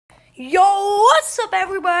Yo, what's up,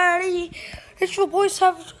 everybody? It's your boy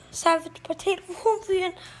Savage Potato.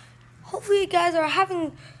 Hopefully you guys are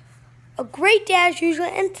having a great day as usual.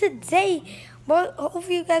 And today,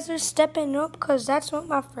 hopefully you guys are stepping up, because that's what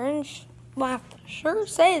my shirt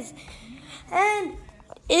says. And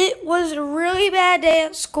it was a really bad day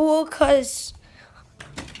at school because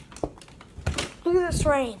look at this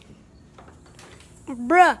rain,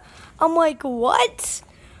 bruh. I'm like, what,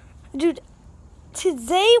 dude?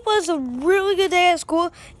 Today was a really good day at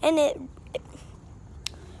school, and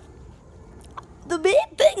the big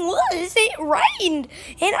thing was it rained,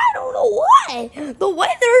 and I don't know why. The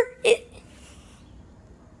weather,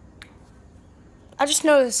 I just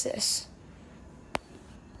noticed this.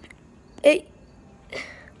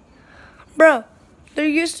 Bro, there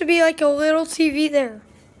used to be like a little TV there.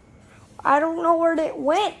 I don't know where it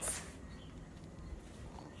went.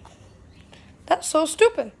 That's so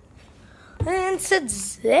stupid. And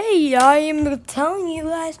today I am telling you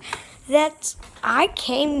guys that I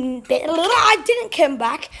didn't come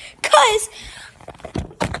back because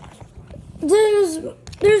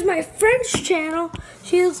there's my friend's channel.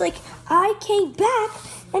 She was like, I came back,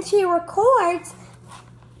 and she records,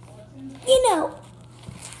 you know.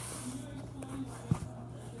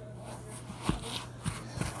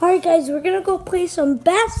 Alright guys, we're gonna go play some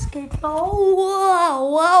basketball.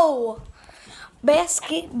 Whoa.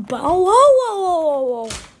 Basketball. Whoa.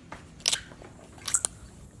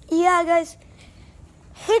 Yeah, guys,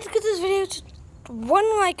 let's get this video to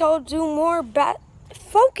 1 like. I'll do more.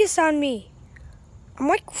 Focus on me. I'm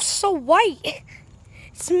like so white.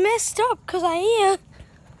 It's messed up because I am.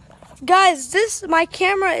 Guys, my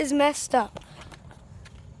camera is messed up.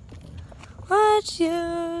 Let's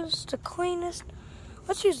use the cleanest.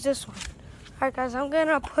 Let's use this one. Alright guys, I'm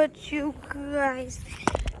gonna put you guys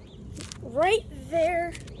right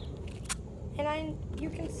there, and you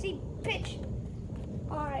can see pitch.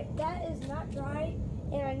 Alright, that is not dry,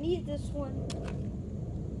 and I need this one.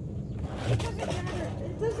 It doesn't matter.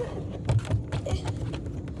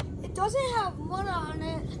 It doesn't have mud on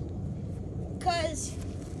it, because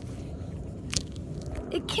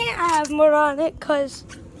it can't have mud on it because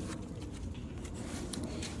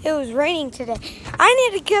it was raining today. I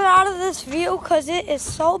need to get out of this view because it is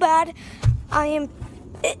so bad.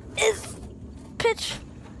 It is pitch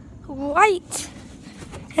white.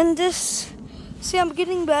 And see, I'm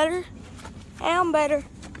getting better. I'm better.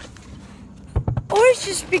 Or it's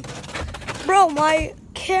just bro, my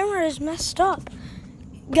camera is messed up.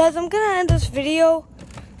 Guys, I'm gonna end this video.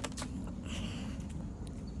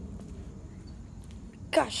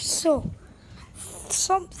 Gosh,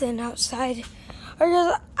 something outside.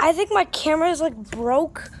 I think my camera is like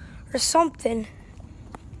broke or something.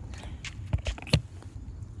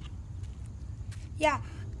 Yeah,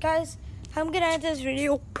 guys, I'm gonna end this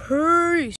video. Peace.